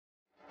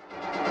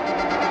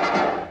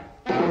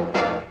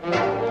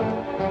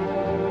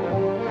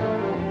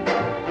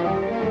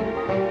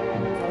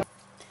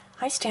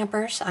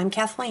Stampers, I'm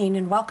Kathleen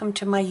and welcome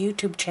to my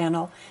YouTube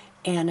channel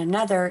and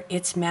another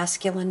It's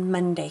Masculine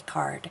Monday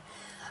card.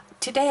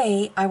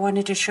 Today I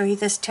wanted to show you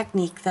this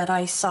technique that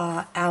I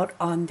saw out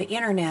on the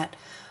internet.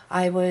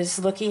 I was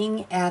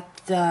looking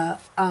at the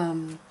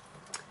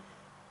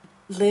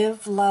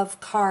Live Love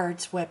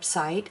Cards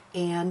website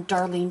and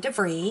Darlene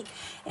DeVries,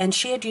 and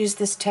she had used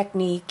this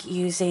technique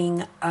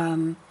using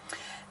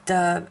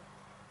the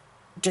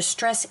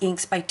Distress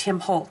Inks by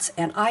Tim Holtz,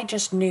 and I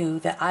just knew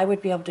that I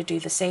would be able to do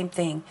the same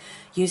thing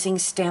using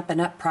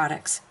Stampin' Up!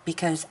 Products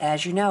because,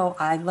 as you know,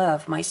 I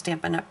love my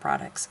Stampin' Up!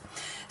 Products.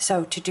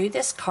 So to do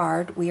this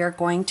card, we are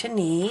going to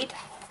need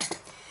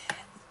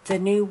the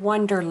new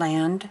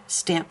Wonderland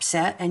stamp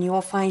set, and you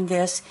will find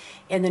this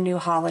in the new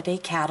holiday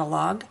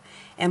catalog,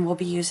 and we'll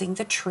be using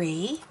the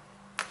tree.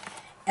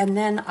 And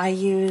then I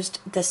used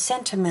the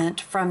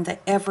sentiment from the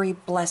Every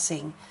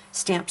Blessing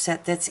stamp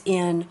set that's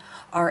in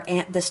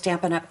the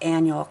Stampin' Up!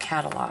 Annual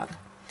catalog.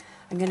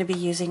 I'm going to be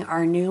using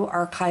our new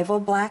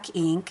archival black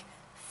ink.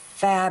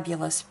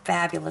 Fabulous,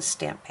 fabulous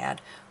stamp pad.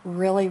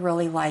 Really,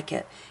 really like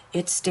it.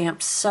 It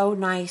stamps so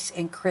nice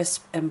and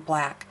crisp and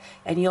black,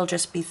 and you'll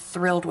just be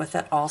thrilled with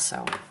it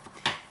also.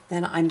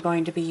 Then I'm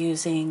going to be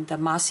using the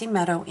Mossy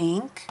Meadow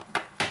ink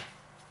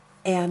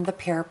and the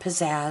Pear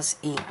Pizzazz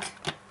ink.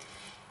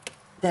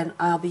 Then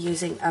I'll be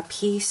using a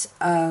piece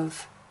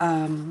of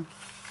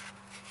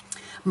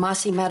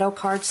Mossy Meadow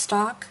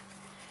cardstock,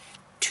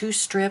 2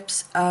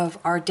 strips of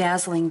our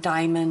Dazzling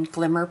Diamond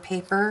glimmer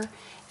paper,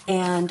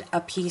 and a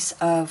piece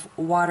of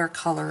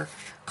watercolor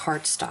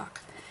cardstock.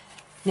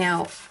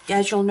 Now,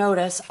 as you'll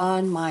notice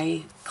on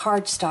my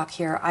cardstock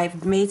here,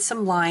 I've made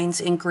some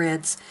lines and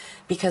grids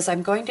because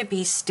I'm going to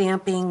be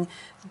stamping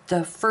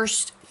the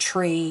first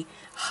tree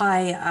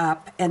high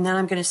up, and then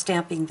I'm going to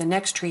stamping the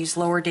next trees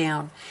lower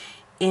down.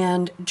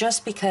 And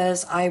just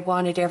because I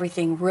wanted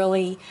everything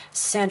really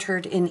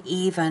centered and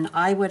even,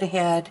 I went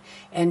ahead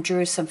and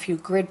drew some few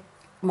grid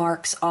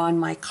marks on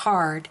my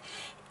card,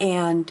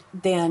 and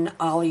then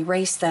I'll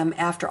erase them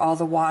after all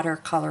the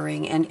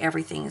watercoloring and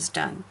everything is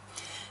done.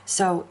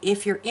 So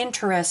if you're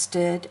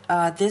interested,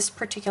 this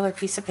particular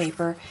piece of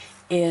paper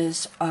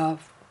is 4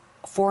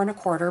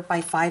 1/4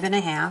 by 5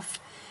 1/2.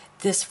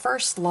 This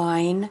first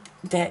line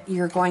that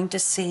you're going to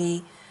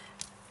see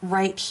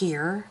right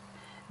here,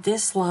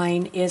 this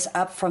line is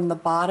up from the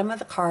bottom of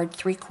the card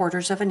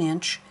 3/4 of an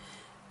inch.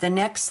 The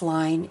next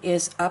line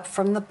is up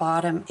from the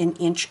bottom 1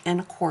 1/4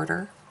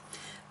 inches.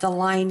 The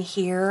line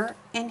here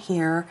and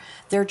here,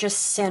 they're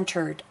just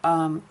centered.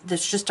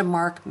 There's just a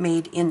mark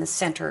made in the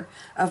center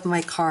of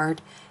my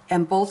card,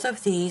 and both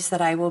of these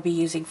that I will be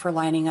using for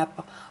lining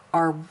up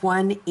are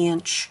 1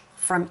 inch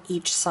from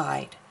each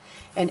side.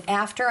 And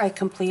after I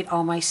complete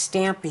all my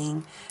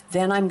stamping,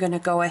 then I'm going to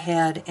go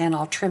ahead and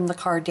I'll trim the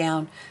card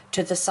down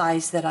to the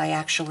size that I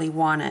actually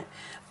want it.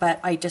 But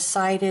I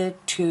decided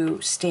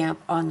to stamp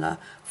on the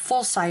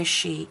full-size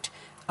sheet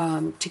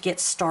to get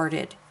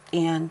started.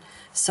 And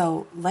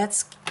so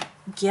let's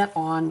get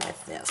on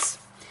with this.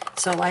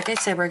 So like I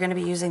said, we're going to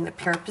be using the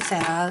Pear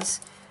Pizzazz.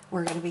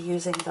 We're going to be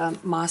using the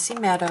Mossy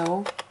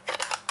Meadow.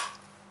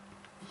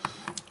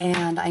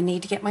 And I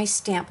need to get my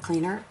stamp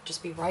cleaner.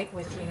 Just be right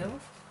with you,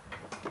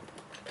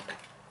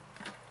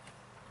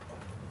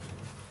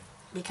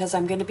 because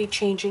I'm going to be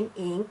changing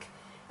ink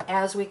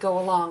as we go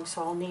along,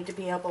 so I'll need to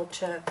be able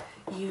to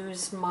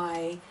use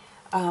my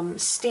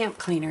stamp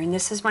cleaner. And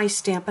this is my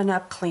Stampin'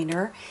 Up!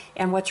 Cleaner,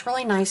 and what's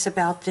really nice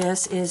about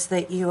this is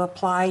that you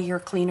apply your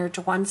cleaner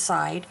to one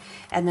side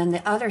and then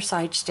the other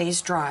side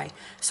stays dry,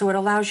 so it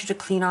allows you to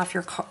clean off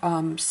your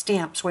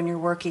stamps when you're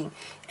working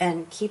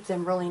and keep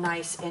them really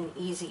nice and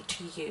easy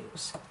to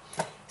use.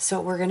 So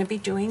we're going to be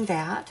doing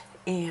that,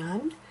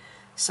 and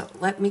so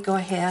let me go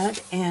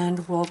ahead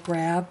and we'll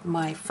grab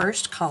my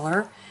first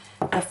color.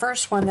 The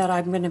first one that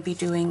I'm going to be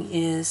doing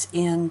is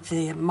in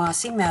the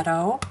Mossy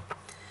Meadow.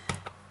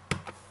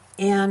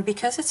 And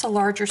because it's a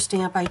larger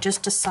stamp, I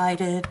just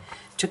decided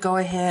to go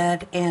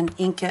ahead and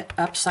ink it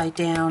upside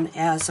down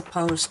as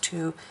opposed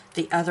to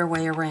the other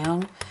way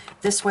around.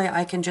 This way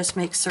I can just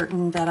make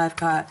certain that I've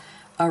got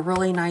a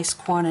really nice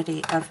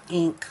quantity of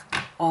ink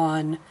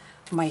on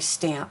my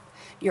stamp.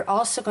 You're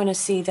also going to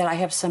see that I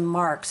have some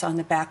marks on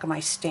the back of my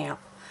stamp.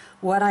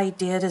 What I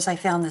did is I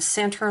found the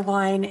center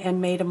line and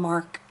made a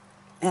mark,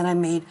 and I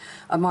made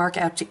a mark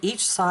out to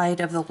each side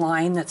of the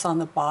line that's on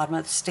the bottom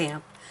of the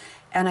stamp.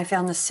 And I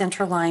found the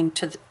center line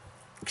to the,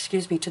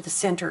 to the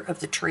center of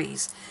the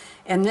trees.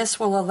 And this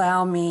will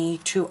allow me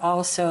to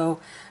also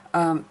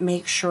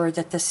make sure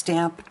that the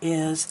stamp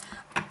is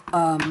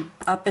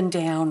up and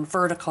down,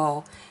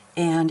 vertical,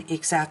 and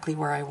exactly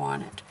where I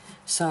want it.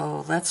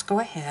 So let's go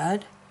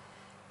ahead,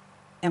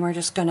 and we're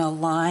just going to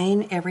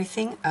line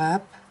everything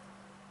up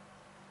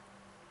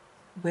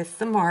with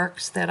the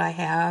marks that I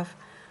have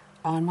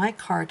on my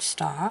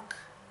cardstock.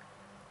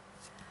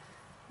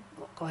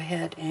 We'll go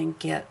ahead and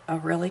get a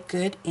really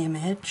good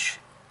image.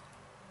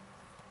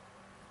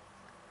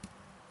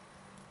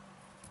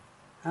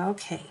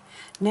 Okay,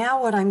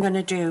 now what I'm going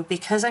to do,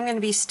 because I'm going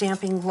to be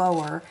stamping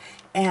lower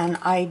and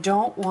I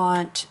don't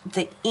want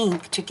the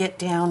ink to get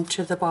down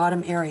to the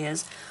bottom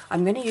areas,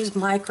 I'm going to use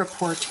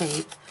micropore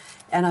tape,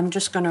 and I'm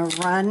just going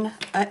to run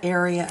an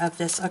area of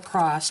this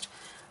across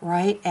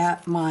right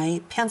at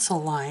my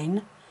pencil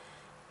line,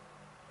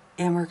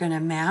 and we're going to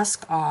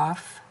mask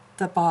off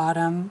the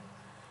bottom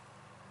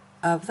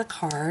of the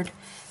card.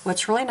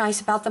 What's really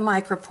nice about the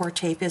micropore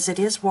tape is it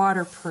is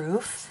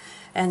waterproof,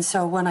 and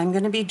so when I'm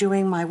going to be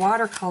doing my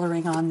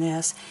watercoloring on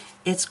this,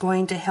 it's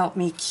going to help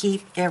me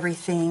keep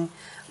everything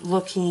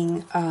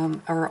looking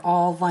or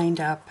all lined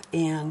up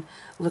and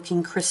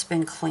looking crisp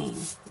and clean.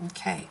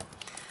 Okay,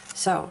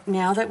 so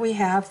now that we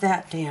have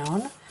that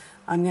down,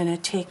 I'm going to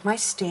take my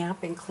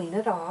stamp and clean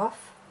it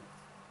off.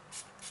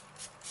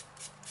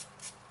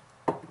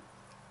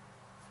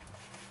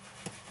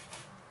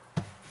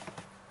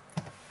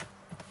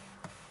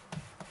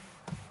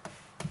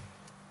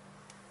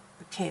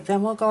 Okay,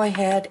 then we'll go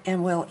ahead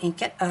and we'll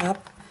ink it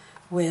up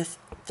with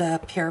the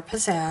Pear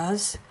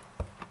Pizzazz.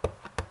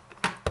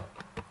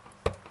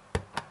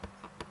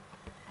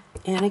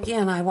 And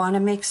again, I want to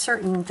make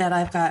certain that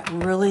I've got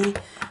really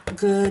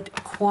good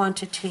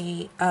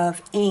quantity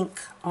of ink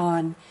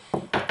on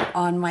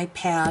my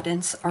pad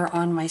or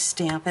on my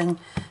stamp. And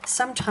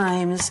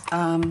sometimes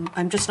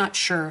I'm just not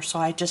sure, so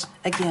I just,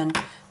 again,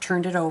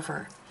 turned it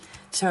over.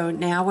 So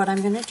now what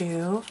I'm going to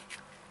do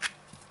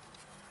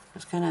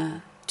is going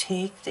to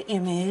take the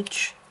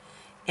image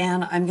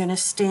and I'm going to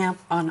stamp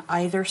on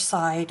either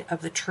side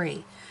of the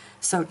tree.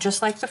 So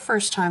just like the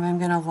first time, I'm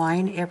going to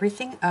line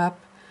everything up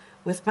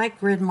with my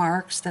grid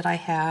marks that I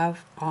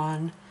have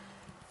on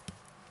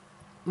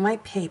my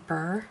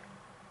paper,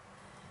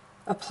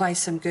 apply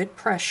some good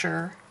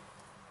pressure,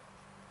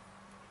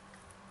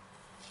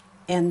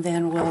 and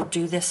then we'll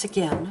do this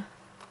again.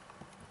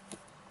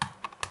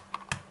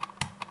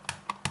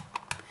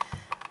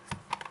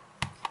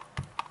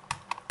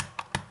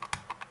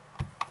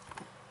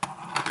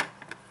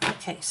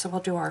 Okay, so we'll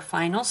do our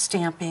final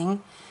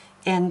stamping,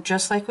 and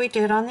just like we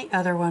did on the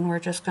other one, we're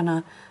just going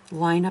to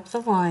line up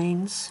the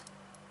lines,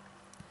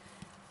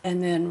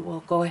 and then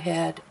we'll go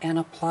ahead and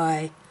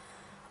apply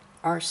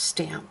our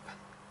stamp.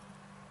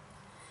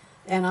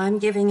 And I'm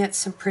giving it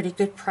some pretty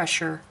good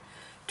pressure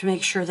to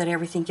make sure that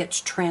everything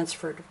gets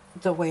transferred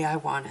the way I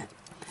want it.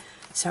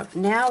 So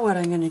now what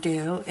I'm going to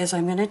do is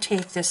I'm going to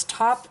take this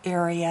top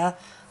area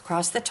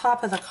across the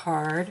top of the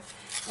card,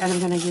 and I'm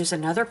going to use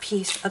another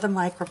piece of the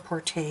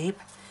micropore tape,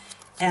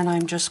 and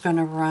I'm just going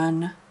to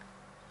run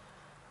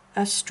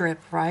a strip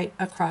right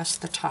across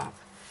the top.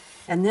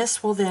 And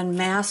this will then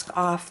mask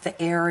off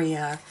the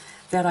area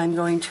that I'm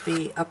going to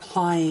be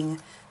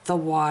applying the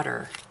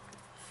water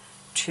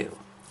to.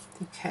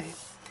 Okay,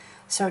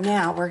 so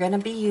now we're going to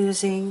be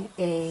using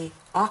a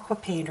aqua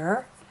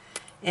painter,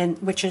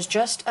 which is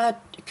just a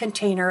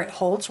container. It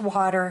holds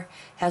water,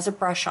 has a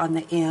brush on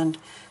the end,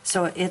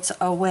 so it's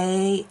a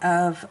way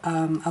of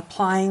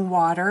applying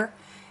water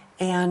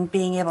and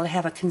being able to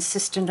have a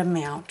consistent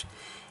amount.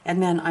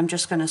 And then I'm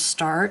just going to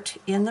start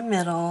in the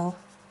middle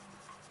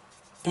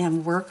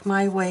and work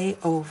my way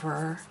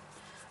over,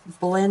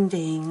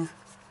 blending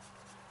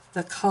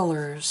the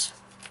colors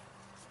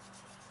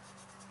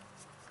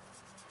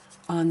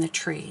on the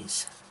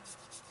trees.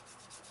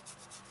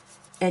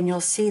 And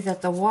you'll see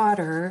that the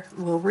water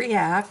will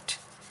react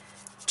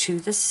to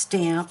the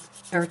stamp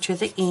or to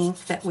the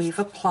ink that we've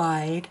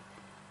applied,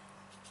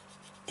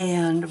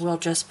 and we'll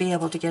just be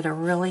able to get a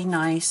really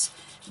nice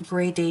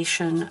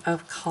gradation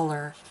of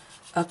color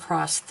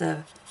across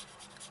the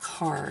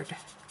card.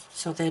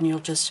 So then you'll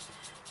just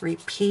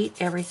repeat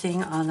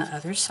everything on the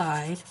other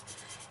side,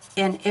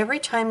 and every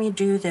time you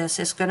do this,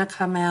 it's going to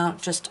come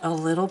out just a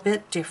little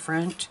bit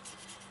different.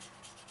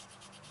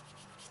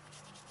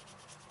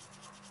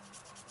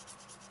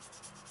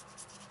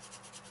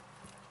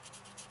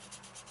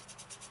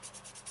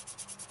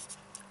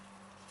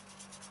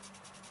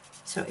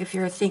 So if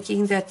you're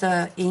thinking that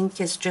the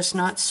ink is just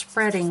not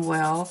spreading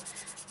well,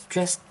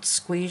 just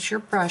squeeze your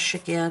brush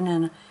again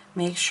and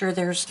make sure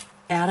there's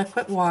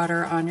adequate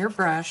water on your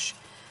brush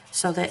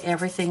so that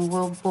everything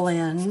will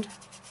blend.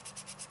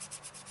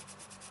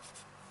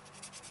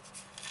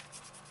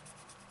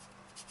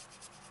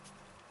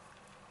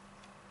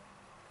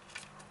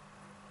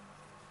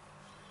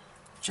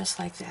 Just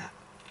like that.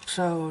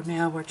 So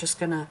now we're just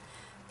going to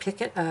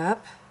pick it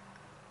up.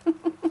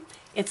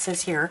 It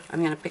says here, I'm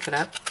going to pick it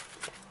up.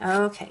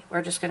 Okay,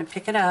 we're just going to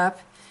pick it up,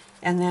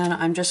 and then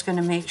I'm just going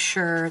to make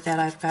sure that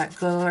I've got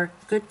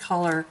good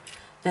color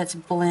that's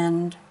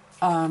blend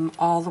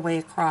all the way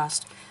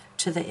across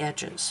to the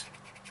edges.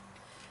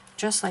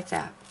 Just like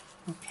that.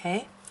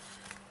 Okay.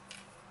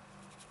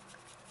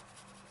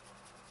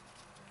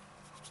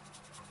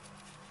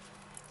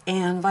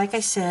 And like I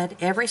said,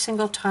 every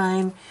single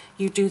time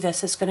you do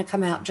this, it's going to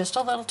come out just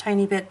a little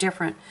tiny bit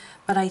different,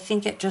 but I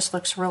think it just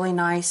looks really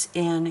nice,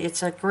 and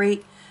it's a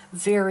great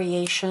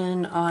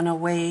variation on a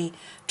way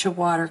to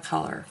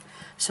watercolor.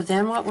 So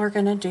then what we're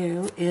going to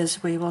do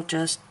is we will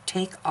just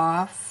take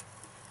off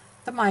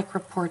the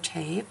micropore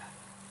tape,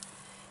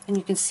 And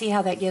you can see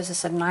how that gives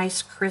us a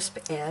nice crisp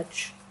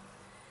edge.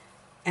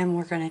 And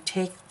we're going to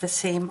take the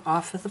same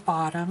off of the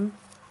bottom.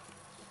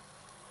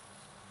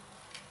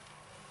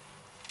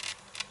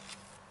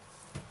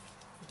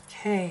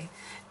 Okay,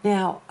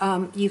 now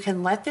you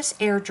can let this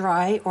air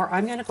dry, or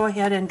I'm going to go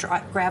ahead and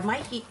grab my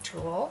heat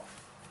tool.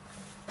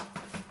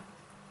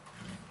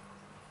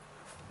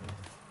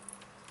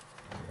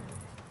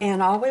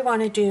 And all we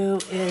want to do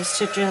is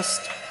to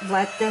just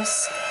let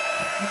this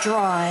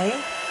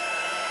dry.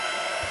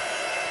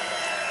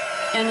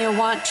 And you'll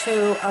want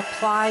to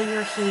apply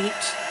your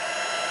heat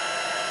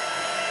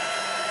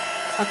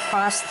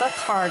across the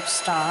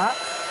cardstock.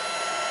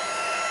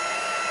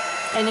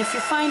 And if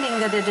you're finding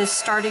that it is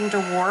starting to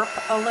warp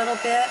a little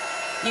bit,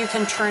 you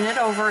can turn it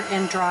over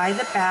and dry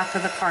the back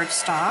of the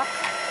cardstock.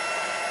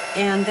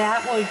 And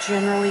that will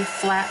generally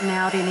flatten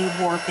out any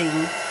warping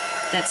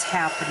that's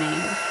happening.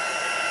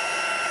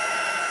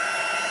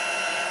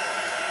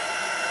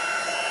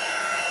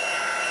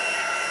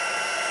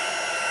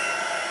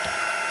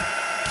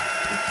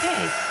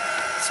 Okay,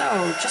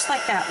 so just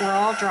like that, we're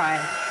all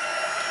dry.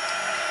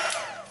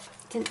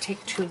 Didn't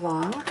take too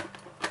long.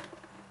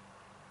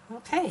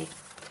 Okay,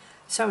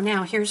 so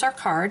now here's our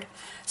card.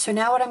 So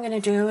now what I'm going to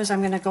do is I'm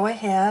going to go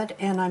ahead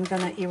and I'm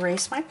going to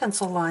erase my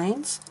pencil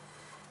lines.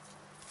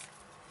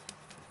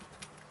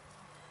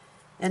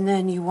 And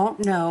then you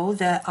won't know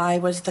that I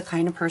was the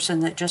kind of person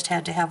that just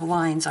had to have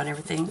lines on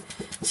everything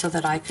so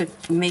that I could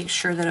make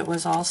sure that it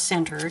was all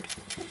centered.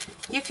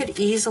 You could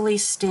easily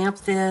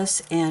stamp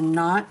this and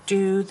not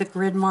do the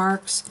grid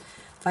marks.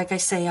 Like I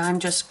say, I'm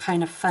just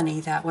kind of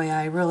funny that way.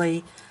 I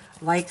really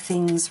like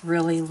things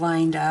really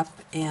lined up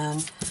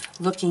and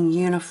looking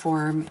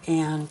uniform,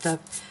 and the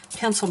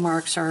pencil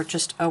marks are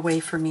just a way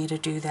for me to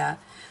do that.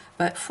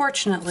 But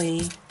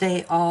fortunately,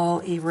 they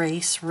all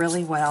erase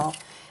really well,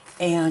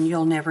 and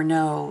you'll never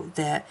know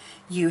that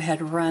you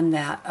had run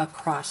that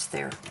across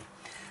there.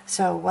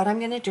 So what I'm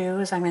going to do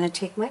is I'm going to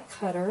take my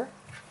cutter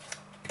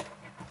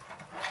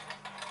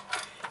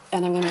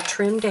and I'm going to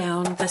trim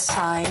down the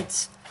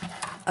sides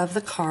of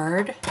the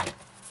card.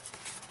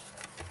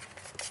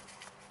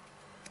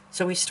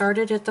 So we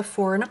started at the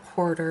 4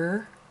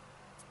 1/4,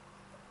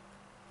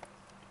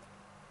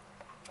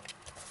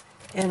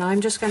 and I'm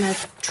just going to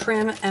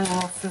trim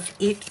off of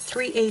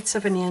 3/8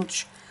 of an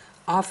inch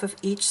off of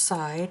each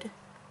side.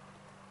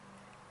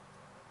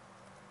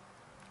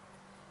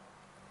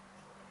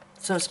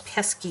 So those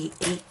pesky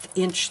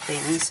 1/8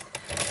 things,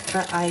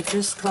 but I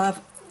just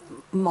love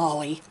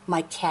Molly,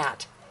 my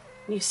cat.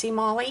 You see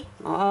Molly?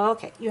 Oh,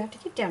 okay, you have to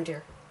get down,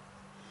 dear.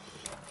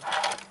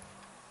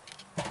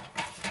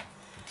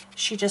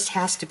 She just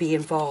has to be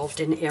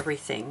involved in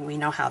everything. We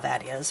know how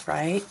that is,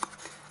 right?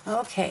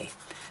 Okay,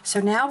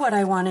 so now what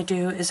I want to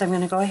do is I'm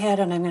going to go ahead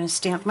and I'm going to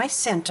stamp my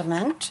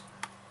sentiment.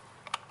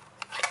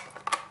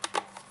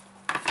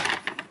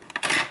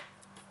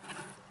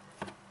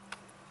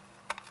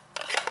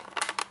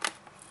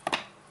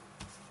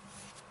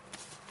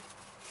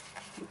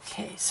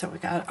 Okay, so we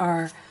got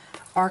our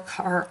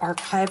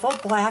archival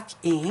black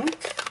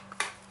ink.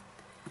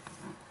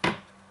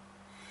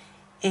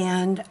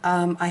 And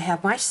I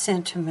have my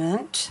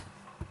sentiment.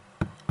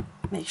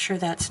 Make sure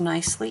that's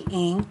nicely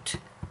inked.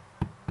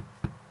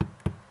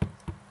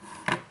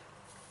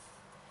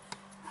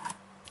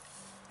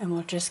 And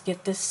we'll just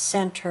get this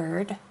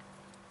centered.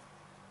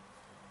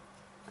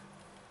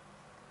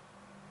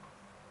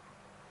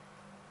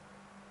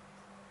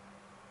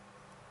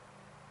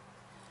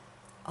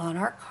 On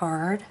our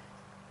card.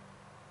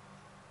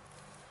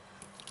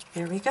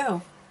 There we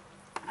go.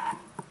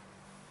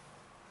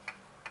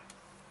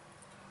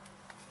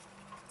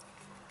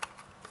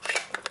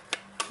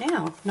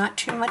 Now, not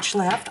too much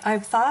left. I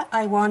thought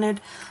I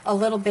wanted a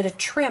little bit of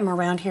trim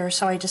around here,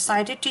 so I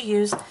decided to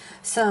use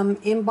some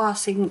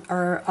embossing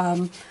or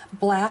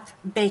black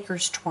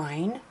baker's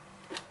twine.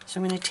 So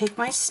I'm going to take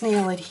my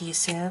snail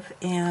adhesive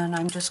and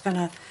I'm just going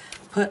to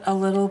put a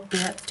little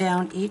bit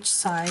down each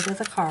side of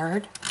the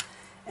card.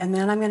 And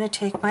then I'm going to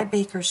take my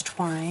baker's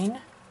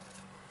twine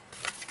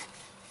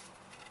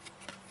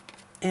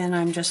and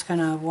I'm just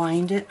going to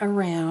wind it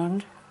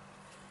around.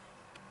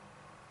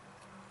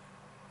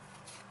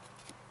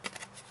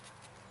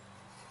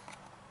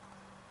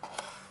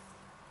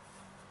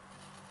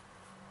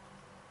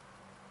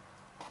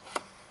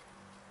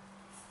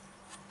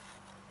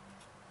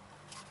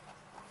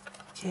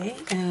 Okay,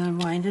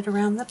 and wind it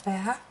around the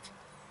back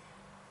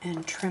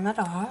and trim it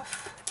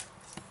off.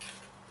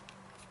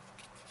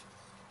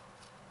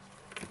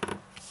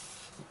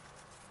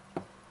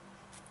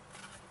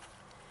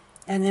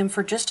 And then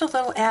for just a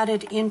little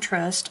added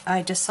interest,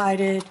 I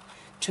decided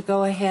to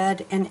go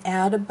ahead and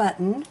add a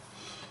button.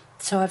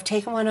 So I've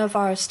taken one of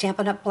our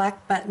Stampin' Up!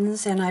 Black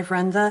buttons and I've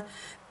run the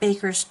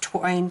baker's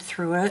twine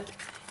through it.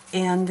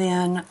 And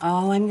then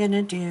all I'm going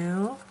to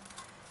do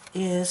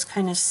is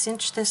kind of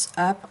cinch this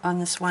up on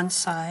this one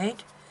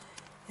side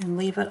and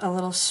leave it a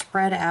little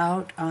spread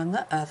out on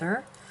the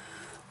other.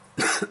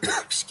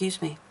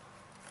 Excuse me.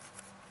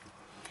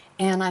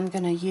 And I'm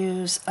going to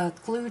use a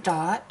glue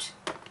dot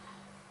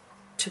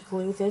to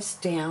glue this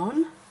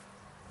down.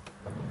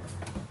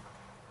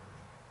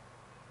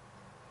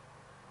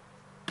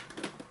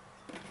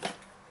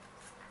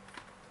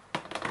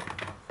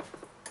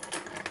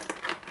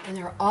 And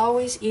they're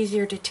always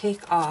easier to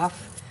take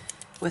off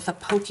with a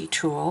pokey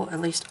tool. At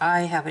least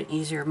I have an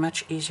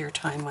much easier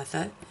time with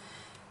it.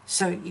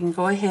 So you can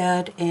go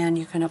ahead and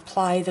you can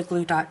apply the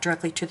glue dot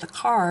directly to the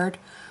card,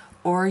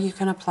 or you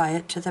can apply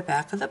it to the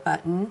back of the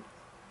button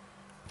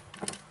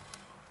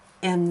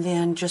and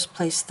then just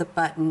place the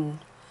button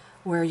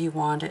where you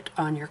want it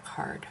on your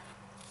card.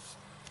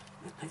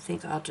 I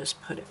think I'll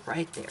just put it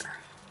right there.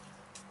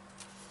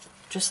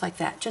 Just like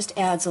that. Just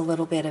adds a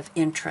little bit of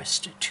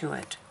interest to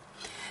it.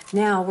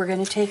 Now we're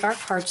going to take our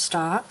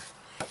cardstock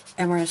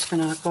and we're just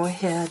going to go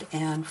ahead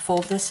and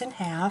fold this in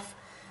half.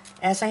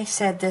 As I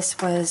said, this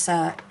was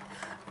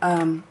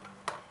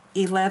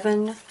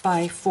 11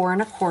 by 4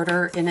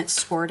 1/4, and it's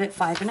scored at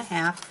 5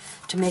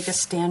 1/2 to make a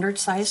standard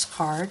size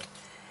card.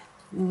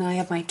 And I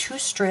have my 2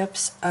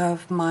 strips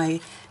of my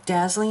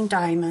Dazzling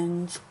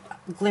Diamonds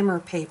glimmer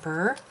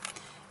paper,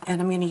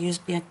 and I'm going to use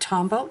the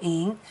Tombow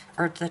ink,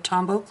 or the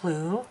Tombow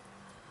glue.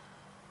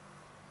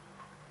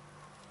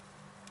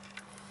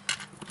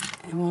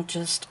 And we'll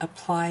just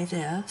apply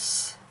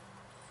this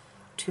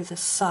to the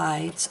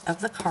sides of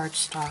the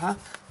cardstock.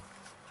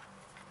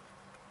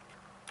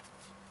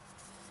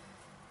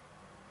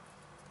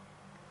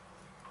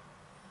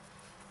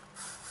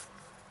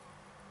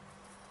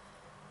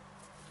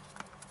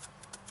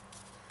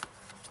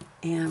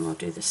 And we'll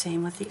do the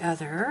same with the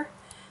other.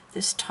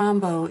 This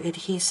Tombow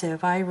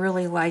adhesive, I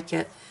really like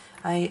it.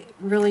 I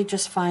really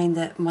just find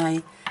that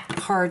my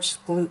cards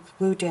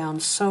glue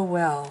down so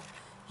well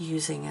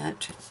using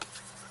it.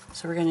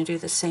 So we're going to do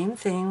the same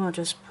thing. We'll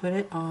just put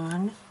it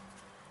on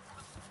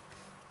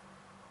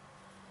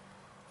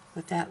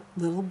with that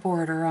little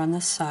border on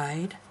the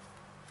side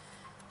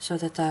so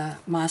that the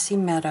Mossy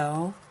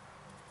Meadow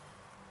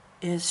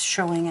is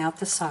showing out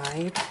the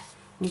side.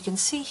 You can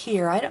see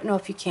here, I don't know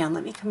if you can,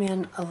 let me come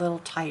in a little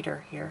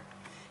tighter here.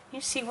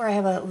 You see where I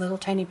have a little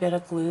tiny bit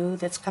of glue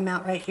that's come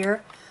out right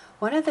here?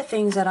 One of the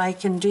things that I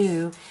can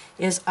do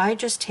is I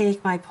just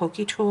take my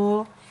pokey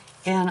tool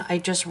and I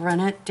just run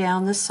it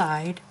down the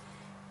side,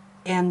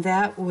 and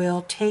that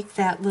will take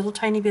that little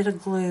tiny bit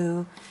of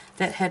glue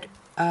that had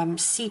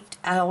seeped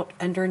out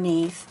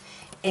underneath,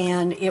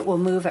 and it will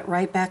move it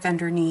right back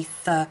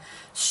underneath the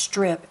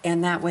strip,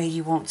 and that way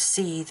you won't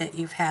see that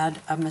you've had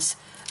a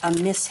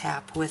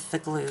mishap with the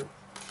glue.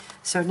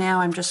 So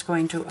now I'm just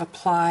going to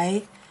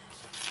apply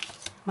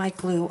my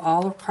glue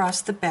all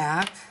across the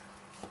back.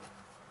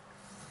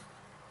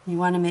 You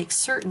want to make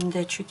certain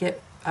that you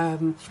get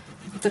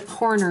the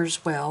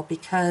corners well,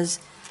 because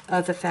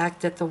of the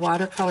fact that the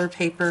watercolor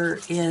paper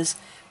is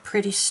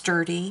pretty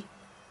sturdy,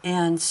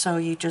 and so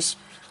you just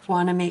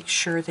want to make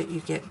sure that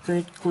you get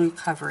good glue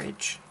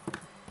coverage.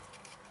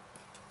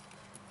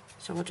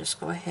 So we'll just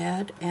go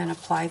ahead and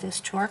apply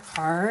this to our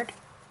card.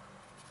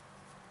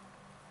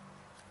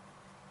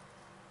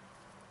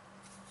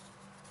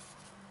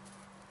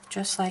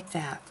 Just like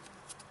that.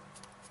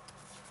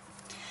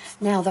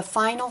 Now the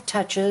final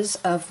touches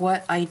of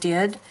what I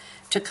did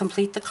to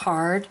complete the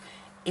card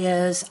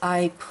is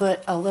I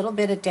put a little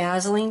bit of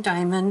Dazzling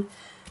Diamond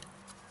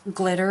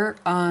glitter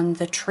on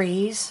the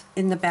trees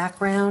in the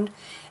background,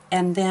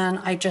 and then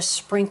I just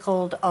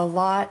sprinkled a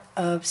lot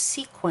of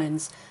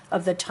sequins,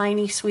 of the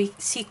tiny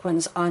sweet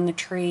sequins on the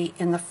tree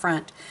in the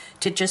front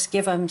to just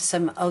give them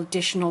some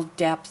additional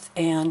depth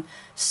and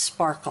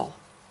sparkle.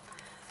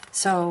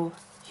 So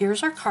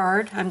here's our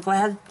card. I'm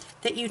glad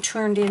that you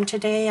tuned in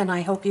today, and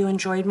I hope you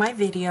enjoyed my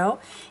video.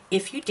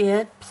 If you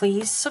did,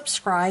 please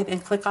subscribe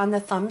and click on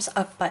the thumbs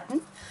up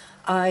button.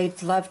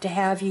 I'd love to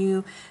have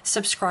you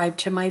subscribe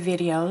to my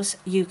videos.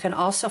 You can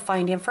also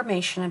find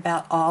information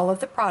about all of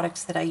the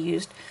products that I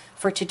used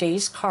for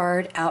today's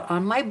card out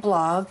on my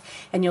blog,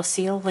 and you'll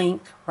see a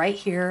link right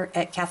here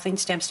at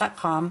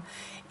KathleenStamps.com.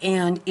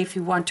 And if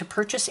you want to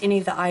purchase any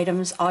of the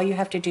items, all you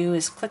have to do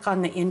is click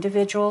on the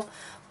individual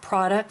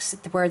products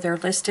where they're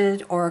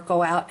listed, or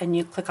go out and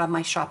you click on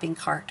my shopping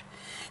cart.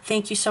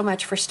 Thank you so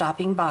much for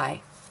stopping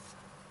by.